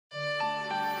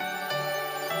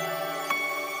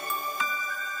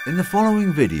In the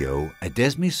following video, a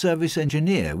DESMI service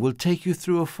engineer will take you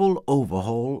through a full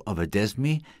overhaul of a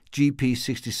DESMI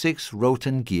GP66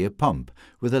 ROTAN gear pump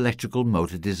with electrical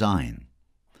motor design.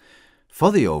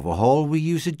 For the overhaul, we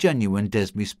use a genuine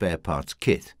DESMI spare parts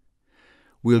kit.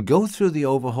 We'll go through the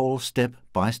overhaul step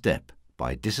by step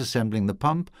by disassembling the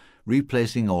pump,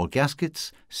 replacing all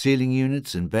gaskets, sealing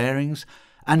units and bearings,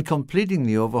 and completing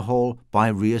the overhaul by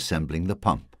reassembling the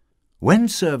pump. When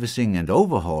servicing and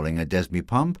overhauling a DESMI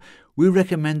pump, we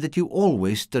recommend that you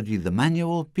always study the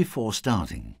manual before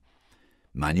starting.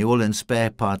 Manual and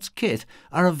spare parts kit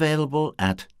are available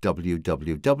at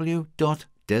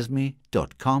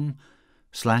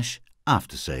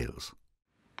www.desmi.com/aftersales.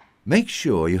 Make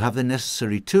sure you have the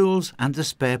necessary tools and the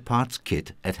spare parts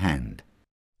kit at hand.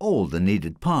 All the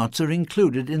needed parts are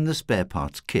included in the spare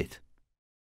parts kit.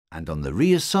 And on the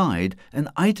rear side, an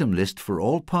item list for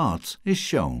all parts is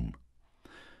shown.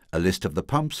 A list of the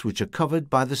pumps which are covered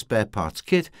by the spare parts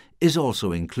kit is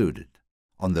also included.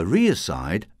 On the rear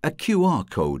side, a QR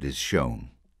code is shown.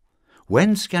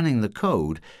 When scanning the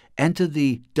code, enter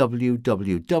the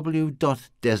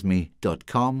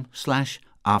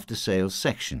www.desmi.com/aftersales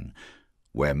section,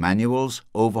 where manuals,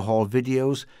 overhaul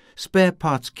videos, spare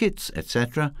parts kits,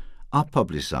 etc. are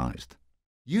publicised.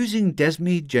 Using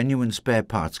DESMI Genuine Spare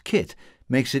Parts Kit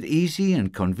makes it easy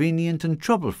and convenient and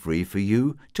trouble-free for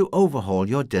you to overhaul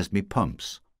your DESMI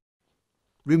pumps.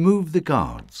 Remove the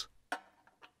guards.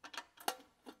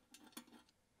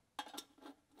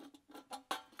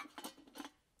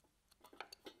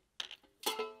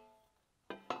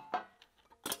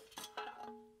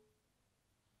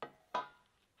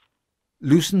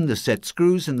 Loosen the set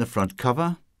screws in the front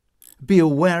cover. Be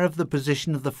aware of the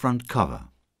position of the front cover.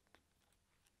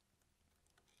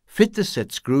 Fit the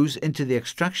set screws into the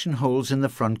extraction holes in the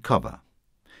front cover.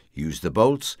 Use the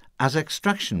bolts as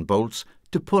extraction bolts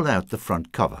to pull out the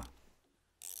front cover.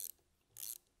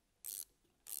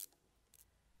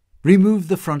 Remove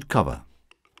the front cover.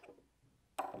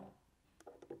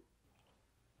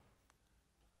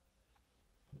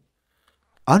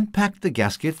 Unpack the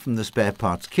gasket from the spare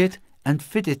parts kit and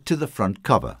fit it to the front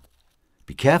cover.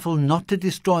 Be careful not to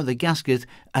destroy the gasket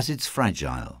as it's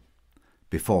fragile.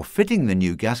 Before fitting the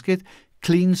new gasket,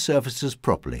 clean surfaces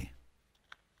properly.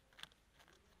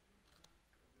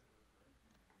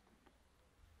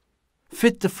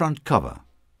 Fit the front cover,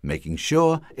 making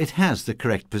sure it has the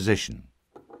correct position.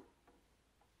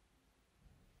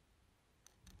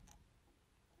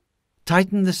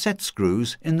 Tighten the set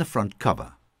screws in the front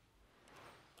cover.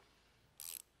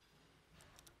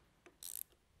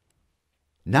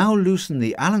 Now loosen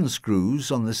the Allen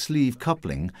screws on the sleeve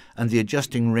coupling and the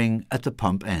adjusting ring at the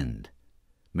pump end.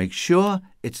 Make sure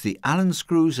it's the Allen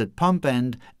screws at pump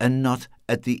end and not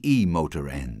at the E-motor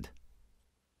end.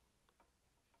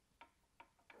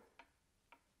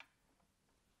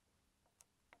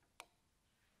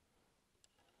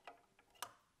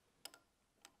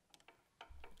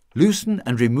 Loosen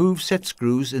and remove set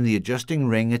screws in the adjusting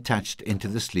ring attached into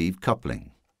the sleeve coupling.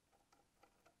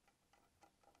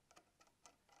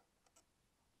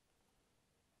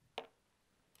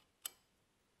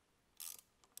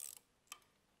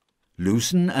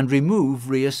 Loosen and remove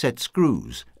rear set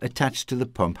screws attached to the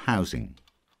pump housing.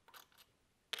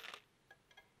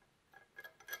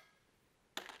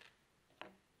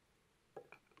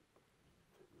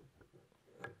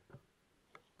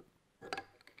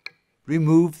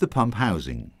 Remove the pump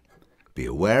housing. Be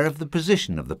aware of the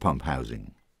position of the pump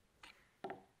housing.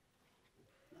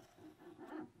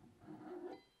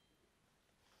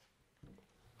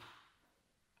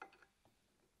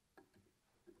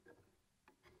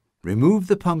 Remove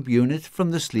the pump unit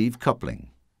from the sleeve coupling.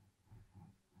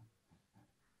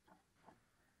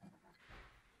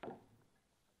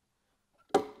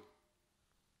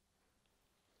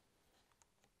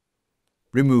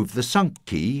 Remove the sunk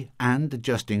key and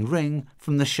adjusting ring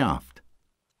from the shaft.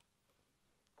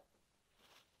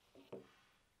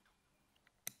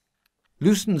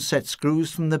 Loosen set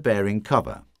screws from the bearing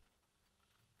cover.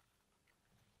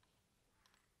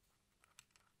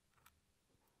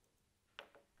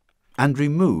 And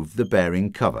remove the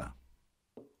bearing cover.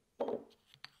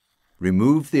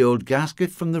 Remove the old gasket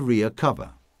from the rear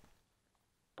cover.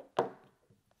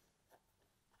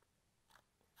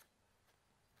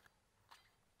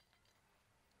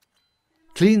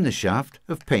 Clean the shaft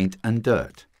of paint and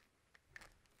dirt.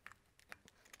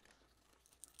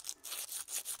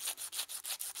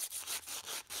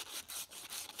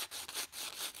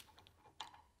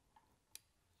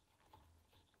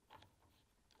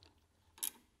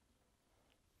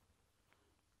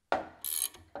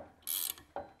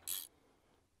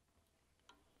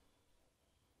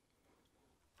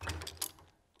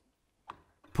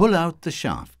 Pull out the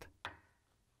shaft.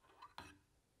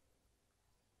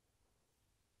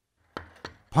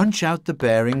 Punch out the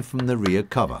bearing from the rear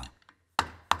cover.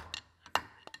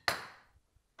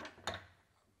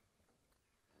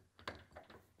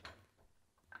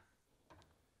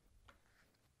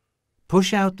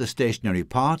 Push out the stationary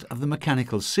part of the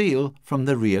mechanical seal from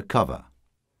the rear cover.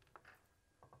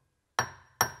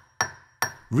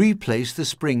 Replace the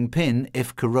spring pin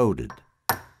if corroded.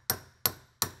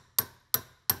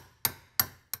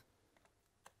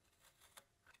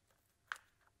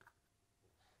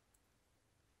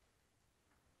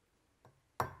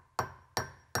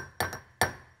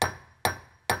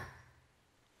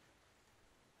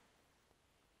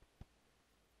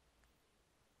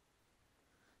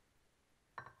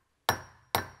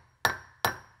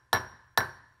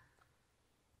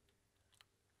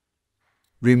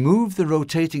 Remove the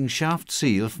rotating shaft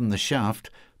seal from the shaft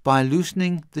by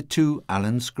loosening the 2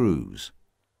 Allen screws.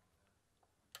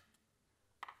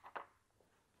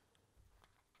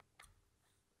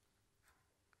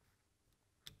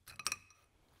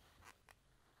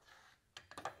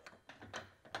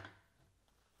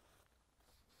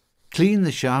 Clean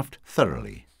the shaft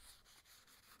thoroughly.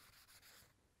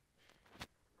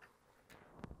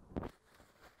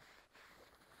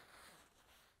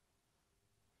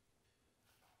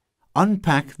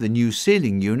 Unpack the new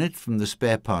sealing unit from the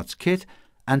spare parts kit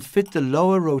and fit the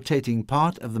lower rotating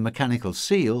part of the mechanical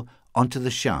seal onto the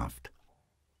shaft.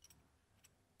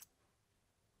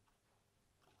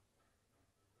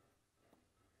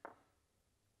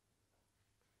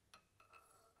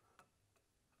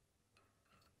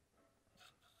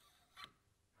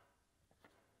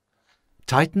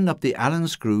 Tighten up the Allen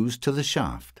screws to the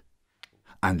shaft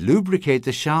and lubricate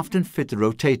the shaft and fit the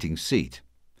rotating seat.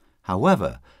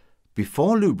 However,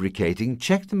 before lubricating,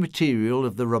 check the material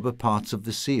of the rubber parts of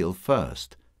the seal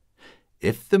first.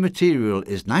 If the material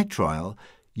is nitrile,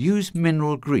 use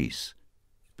mineral grease,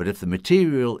 but if the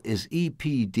material is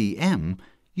EPDM,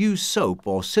 use soap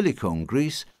or silicone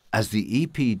grease, as the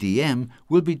EPDM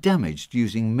will be damaged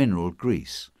using mineral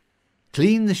grease.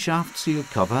 Clean the shaft seal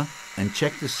cover and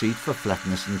check the seat for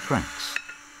flatness and cracks.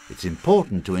 It's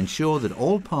important to ensure that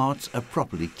all parts are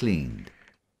properly cleaned.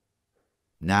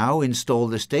 Now install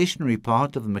the stationary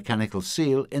part of the mechanical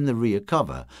seal in the rear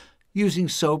cover, using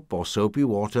soap or soapy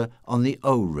water on the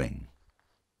O-ring.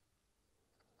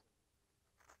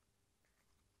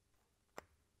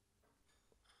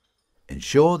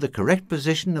 Ensure the correct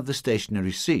position of the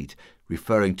stationary seat,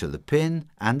 referring to the pin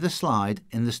and the slide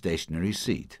in the stationary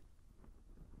seat.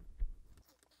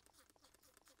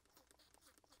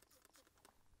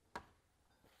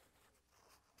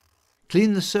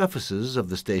 Clean the surfaces of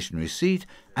the stationary seat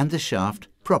and the shaft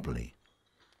properly.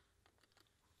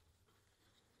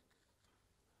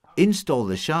 Install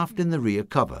the shaft in the rear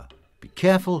cover. Be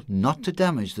careful not to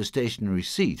damage the stationary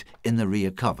seat in the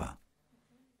rear cover.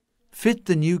 Fit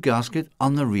the new gasket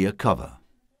on the rear cover.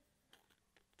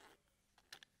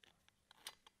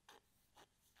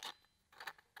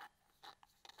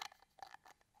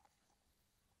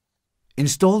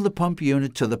 Install the pump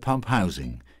unit to the pump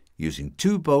housing, using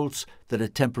 2 bolts that are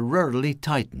temporarily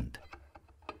tightened.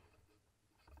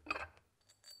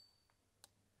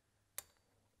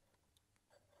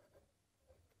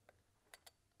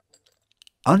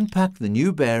 Unpack the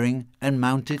new bearing and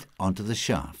mount it onto the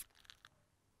shaft.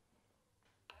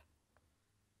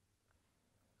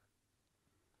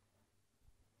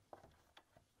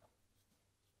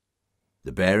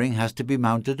 The bearing has to be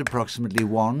mounted approximately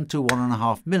 1 to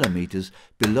 1.5 millimeters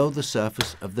below the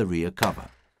surface of the rear cover.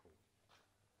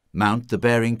 Mount the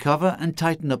bearing cover and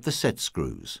tighten up the set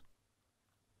screws.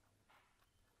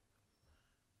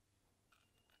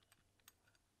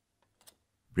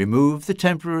 Remove the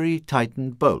temporary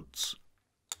tightened bolts.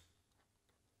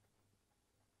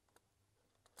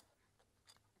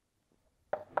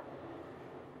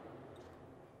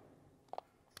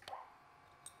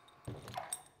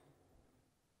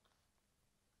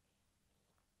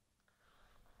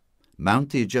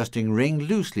 Mount the adjusting ring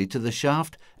loosely to the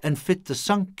shaft and fit the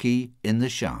sunk key in the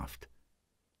shaft.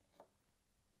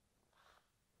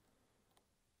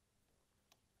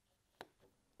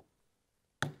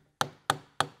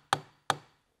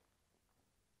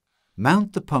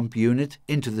 Mount the pump unit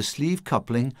into the sleeve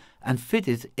coupling and fit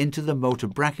it into the motor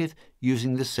bracket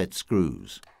using the set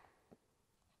screws.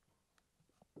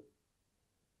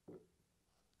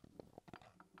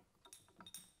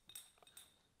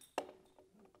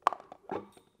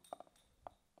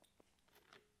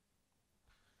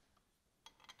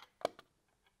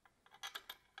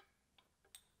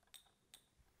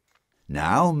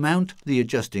 Now mount the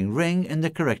adjusting ring in the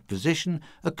correct position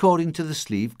according to the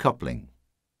sleeve coupling.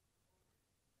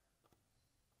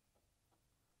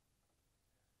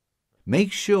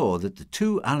 Make sure that the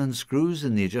 2 Allen screws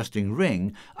in the adjusting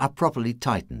ring are properly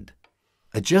tightened.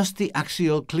 Adjust the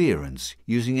axial clearance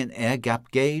using an air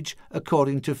gap gauge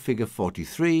according to figure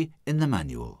 43 in the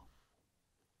manual.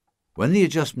 When the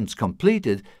adjustment's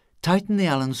completed, tighten the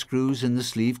Allen screws in the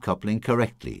sleeve coupling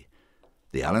correctly.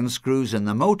 The Allen screws in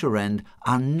the motor end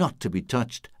are not to be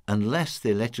touched unless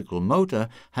the electrical motor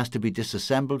has to be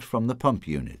disassembled from the pump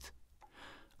unit.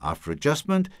 After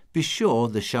adjustment, be sure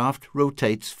the shaft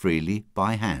rotates freely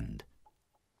by hand.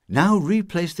 Now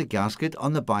replace the gasket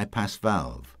on the bypass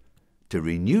valve. To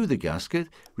renew the gasket,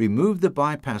 remove the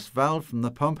bypass valve from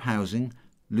the pump housing,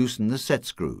 loosen the set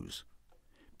screws.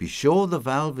 Be sure the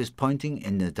valve is pointing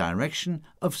in the direction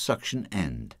of suction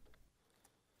end.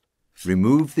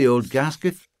 Remove the old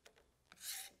gasket.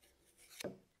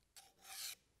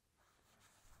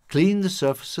 Clean the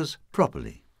surfaces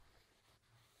properly.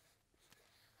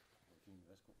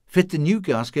 Fit the new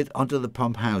gasket onto the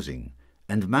pump housing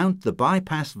and mount the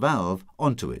bypass valve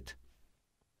onto it.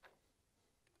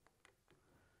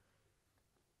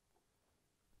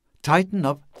 Tighten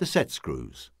up the set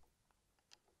screws.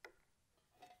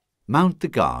 Mount the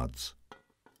guards.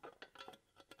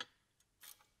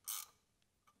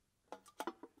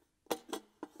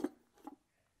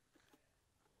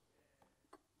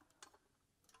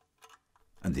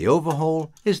 And the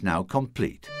overhaul is now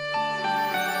complete.